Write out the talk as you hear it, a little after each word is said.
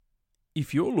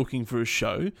If you're looking for a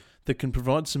show that can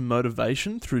provide some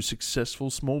motivation through successful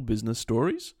small business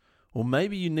stories, or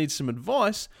maybe you need some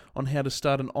advice on how to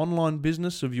start an online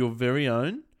business of your very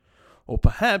own, or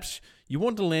perhaps you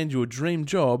want to land your dream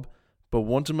job but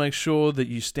want to make sure that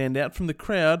you stand out from the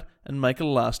crowd and make a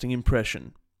lasting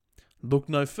impression. Look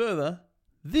no further,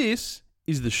 this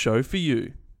is the show for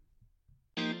you.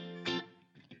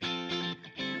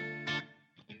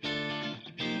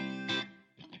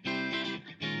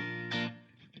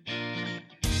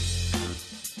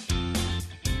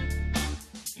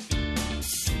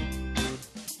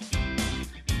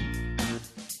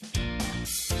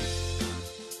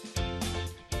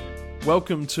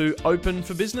 Welcome to Open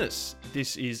for Business.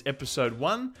 This is episode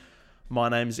 1. My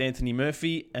name is Anthony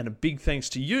Murphy, and a big thanks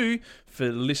to you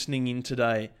for listening in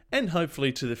today, and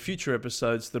hopefully to the future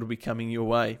episodes that will be coming your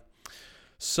way.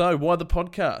 So, why the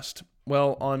podcast?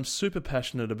 Well, I'm super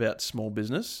passionate about small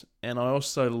business, and I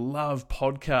also love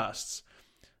podcasts.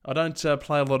 I don't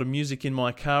play a lot of music in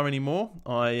my car anymore.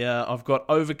 I've got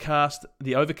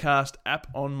the Overcast app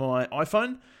on my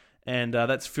iPhone, and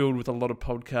that's filled with a lot of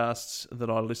podcasts that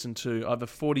I listen to. I have a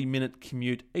 40-minute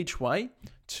commute each way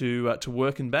to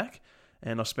work and back,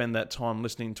 and I spend that time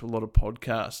listening to a lot of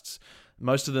podcasts.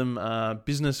 Most of them are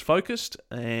business-focused,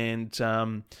 and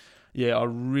I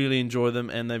really enjoy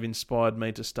them, and they've inspired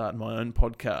me to start my own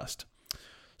podcast.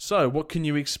 So, what can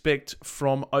you expect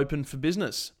from Open for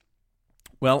Business?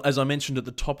 Well, as I mentioned at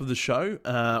the top of the show,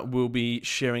 we'll be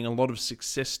sharing a lot of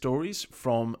success stories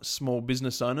from small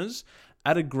business owners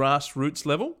at a grassroots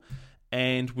level,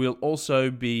 and we'll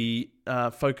also be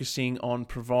focusing on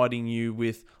providing you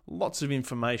with lots of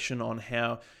information on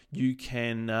how you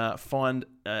can find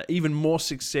even more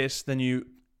success than you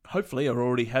hopefully are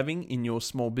already having in your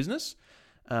small business.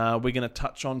 We're going to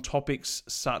touch on topics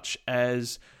such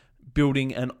as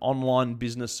building an online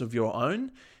business of your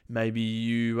own. Maybe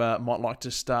you might like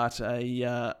to start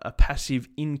a passive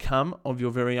income of your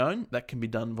very own. That can be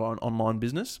done via an online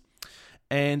business.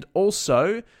 And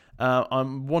also, I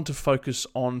want to focus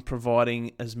on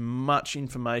providing as much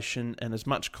information and as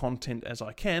much content as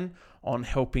I can on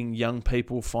helping young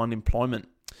people find employment.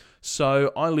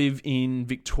 So I live in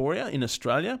Victoria in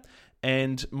Australia,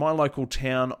 and my local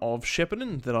town of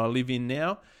Shepparton that I live in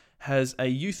now has a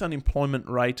youth unemployment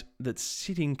rate that's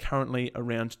sitting currently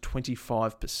around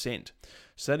 25%.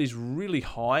 So that is really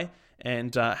high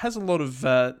and has a lot of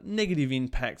negative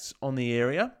impacts on the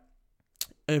area.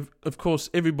 Of course,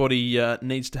 everybody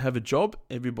needs to have a job.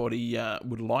 Everybody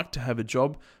would like to have a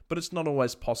job, but it's not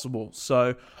always possible.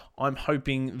 So I'm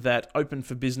hoping that Open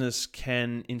for Business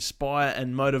can inspire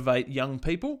and motivate young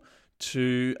people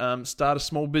to start a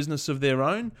small business of their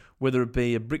own, whether it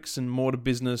be a bricks and mortar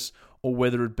business or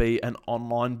whether it be an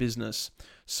online business.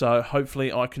 So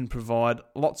hopefully I can provide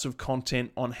lots of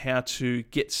content on how to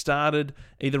get started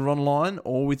either online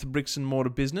or with a bricks and mortar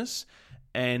business,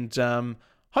 and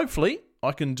hopefully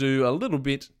I can do a little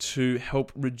bit to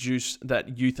help reduce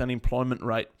that youth unemployment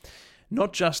rate,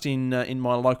 not just in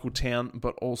my local town,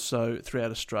 but also throughout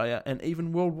Australia and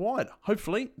even worldwide.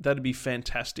 Hopefully, that'd be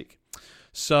fantastic.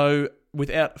 So,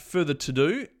 without further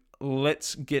ado,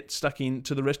 let's get stuck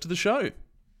into the rest of the show.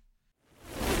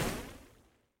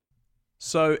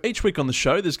 So, each week on the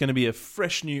show, there's going to be a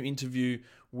fresh new interview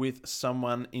with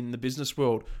someone in the business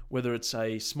world, whether it's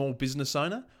a small business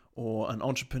owner or an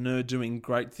entrepreneur doing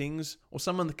great things, or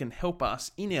someone that can help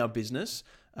us in our business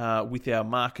with our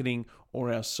marketing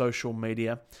or our social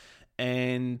media.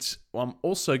 And I'm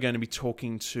also going to be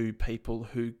talking to people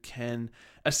who can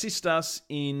assist us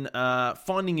in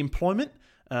finding employment,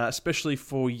 especially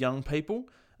for young people,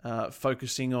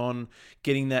 focusing on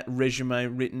getting that resume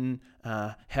written,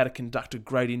 how to conduct a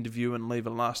great interview and leave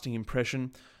a lasting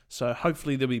impression. So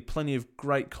hopefully there'll be plenty of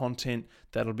great content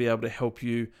that'll be able to help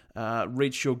you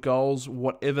reach your goals,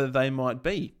 whatever they might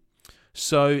be.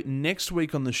 So next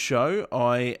week on the show,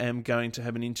 I am going to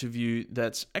have an interview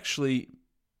that's actually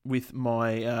with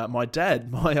my dad,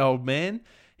 my old man.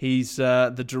 He's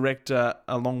the director,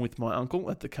 along with my uncle,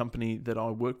 at the company that I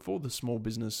work for, the small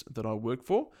business that I work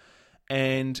for.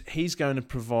 And he's going to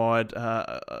provide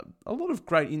a lot of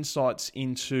great insights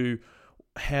into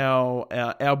how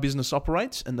our business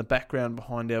operates and the background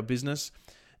behind our business,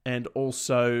 and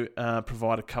also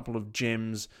provide a couple of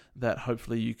gems that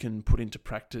hopefully you can put into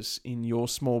practice in your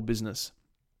small business.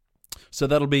 So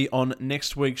that'll be on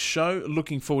next week's show.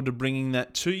 Looking forward to bringing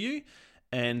that to you,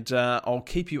 and I'll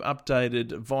keep you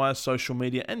updated via social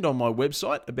media and on my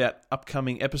website about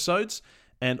upcoming episodes,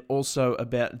 and also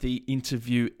about the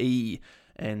interviewee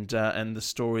and the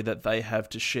story that they have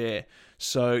to share.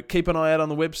 So keep an eye out on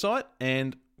the website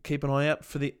and keep an eye out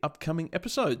for the upcoming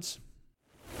episodes.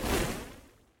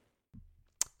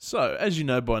 So, as you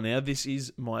know by now, this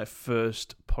is my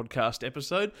first podcast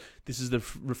episode. This is the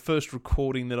first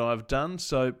recording that I've done,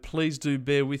 so please do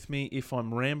bear with me if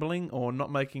I'm rambling or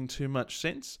not making too much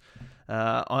sense.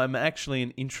 I'm actually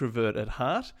an introvert at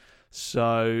heart,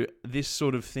 so this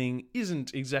sort of thing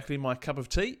isn't exactly my cup of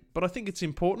tea, but I think it's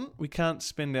important. We can't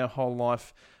spend our whole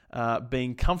life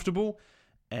being comfortable,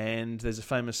 and there's a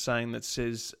famous saying that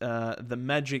says, the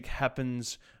magic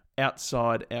happens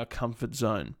outside our comfort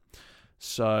zone.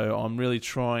 So I'm really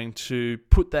trying to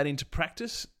put that into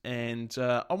practice, and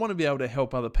I want to be able to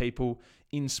help other people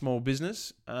in small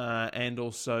business and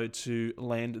also to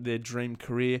land their dream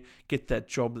career, get that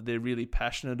job that they're really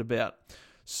passionate about.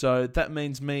 So that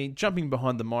means me jumping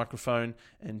behind the microphone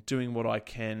and doing what I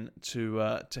can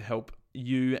to help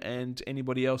you and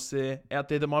anybody else out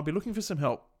there that might be looking for some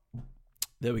help.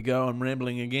 There we go, I'm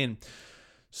rambling again.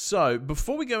 So,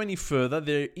 before we go any further,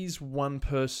 there is one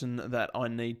person that I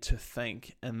need to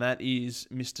thank, and that is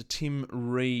Mr. Tim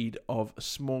Reed of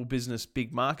Small Business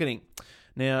Big Marketing.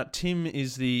 Now, Tim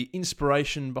is the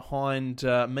inspiration behind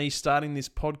me starting this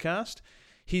podcast.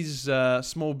 His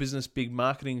Small Business Big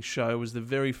Marketing show was the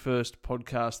very first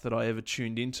podcast that I ever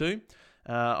tuned into.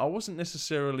 I wasn't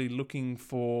necessarily looking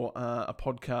for a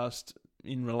podcast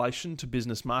in relation to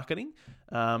business marketing.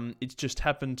 It just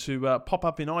happened to pop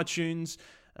up in iTunes,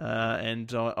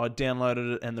 and I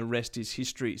downloaded it, and the rest is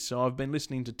history. So I've been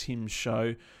listening to Tim's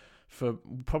show for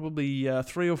probably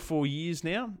 3 or 4 years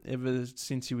now, ever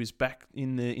since he was back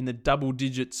in the double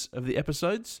digits of the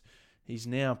episodes. He's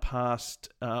now past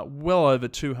well over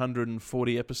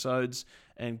 240 episodes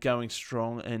and going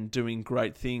strong and doing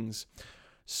great things.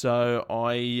 So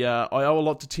I owe a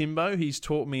lot to Timbo. He's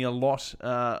taught me a lot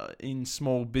in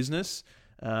small business.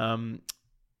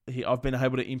 I've been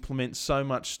able to implement so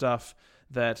much stuff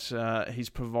that he's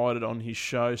provided on his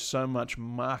show, so much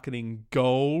marketing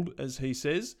gold, as he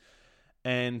says,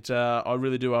 and I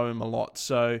really do owe him a lot.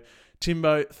 So,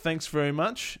 Timbo, thanks very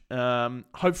much.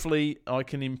 Hopefully, I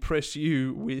can impress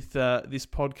you with this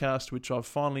podcast, which I've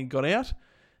finally got out,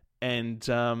 and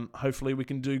hopefully we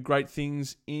can do great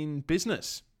things in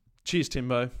business. Cheers,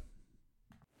 Timbo.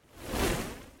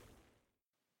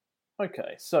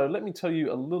 Okay, so let me tell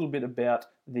you a little bit about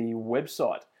the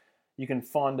website. You can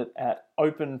find it at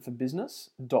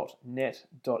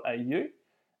openforbusiness.net.au,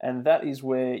 and that is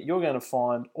where you're going to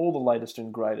find all the latest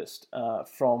and greatest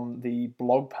from the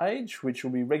blog page, which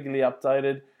will be regularly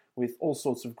updated with all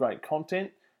sorts of great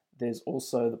content. There's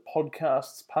also the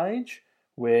podcasts page,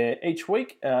 where each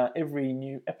week every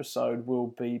new episode will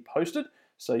be posted,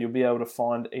 so you'll be able to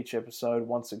find each episode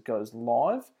once it goes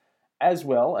live, as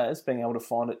well as being able to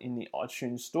find it in the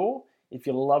iTunes store. If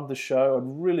you love the show, I'd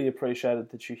really appreciate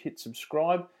it that you hit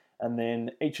subscribe, and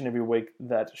then each and every week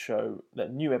that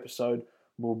new episode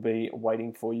will be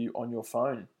waiting for you on your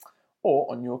phone or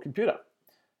on your computer.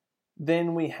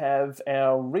 Then we have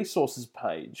our resources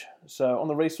page. So on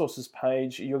the resources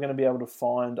page, you're going to be able to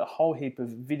find a whole heap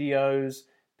of videos,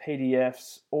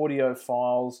 PDFs, audio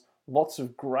files, lots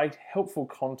of great helpful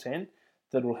content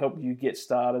that will help you get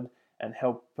started and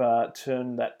help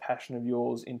turn that passion of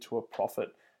yours into a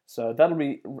profit. So that'll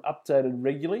be updated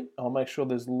regularly. I'll make sure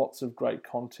there's lots of great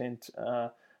content,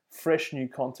 fresh new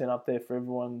content up there for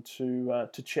everyone to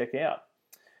check out.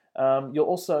 You'll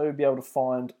also be able to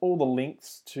find all the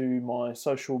links to my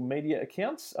social media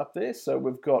accounts up there. So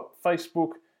we've got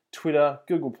Facebook, Twitter,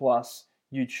 Google+,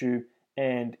 YouTube,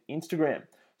 and Instagram.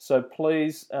 So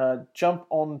please jump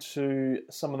onto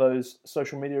some of those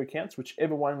social media accounts,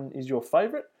 whichever one is your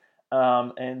favorite,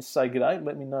 and say g'day.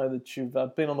 Let me know that you've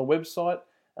been on the website.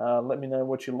 Let me know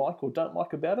what you like or don't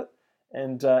like about it.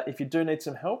 And if you do need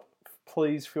some help,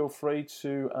 please feel free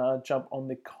to jump on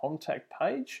the contact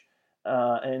page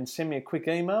and send me a quick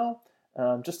email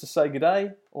just to say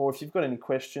g'day, or if you've got any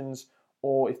questions,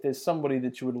 or if there's somebody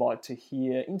that you would like to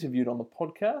hear interviewed on the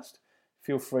podcast,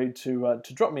 feel free to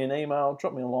drop me an email,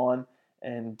 drop me a line,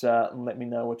 and let me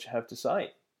know what you have to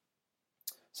say.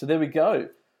 So there we go.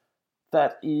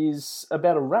 That is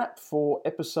about a wrap for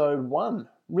episode 1.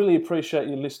 Really appreciate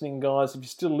you listening, guys. If you're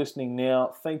still listening now,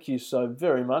 thank you so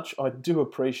very much. I do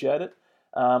appreciate it.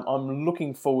 I'm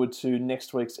looking forward to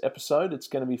next week's episode. It's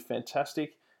going to be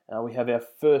fantastic. We have our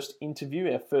first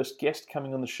interview, our first guest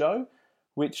coming on the show,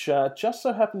 which just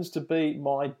so happens to be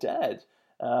my dad.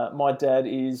 My dad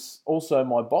is also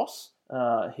my boss.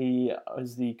 He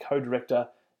is the co-director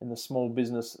in the small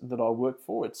business that I work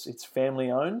for. It's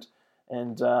family owned,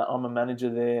 and I'm a manager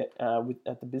there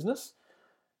at the business.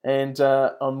 And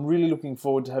I'm really looking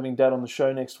forward to having Dad on the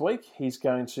show next week. He's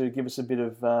going to give us a bit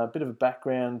of a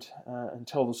background and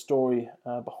tell the story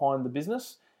behind the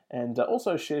business, and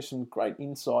also share some great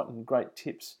insight and great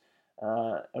tips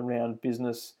around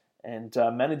business and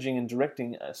managing and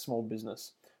directing a small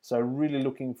business. So really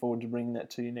looking forward to bringing that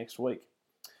to you next week.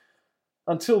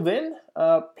 Until then,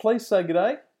 please say good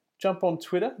day. Jump on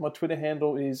Twitter. My Twitter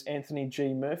handle is Anthony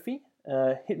G. Murphy.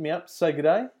 Hit me up, say good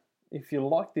day. If you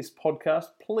like this podcast,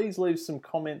 please leave some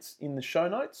comments in the show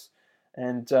notes,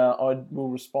 and I will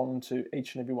respond to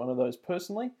each and every one of those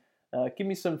personally. Give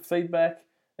me some feedback.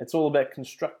 It's all about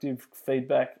constructive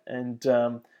feedback, and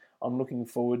I'm looking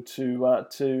forward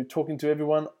to talking to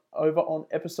everyone over on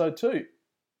episode 2.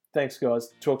 Thanks,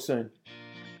 guys. Talk soon.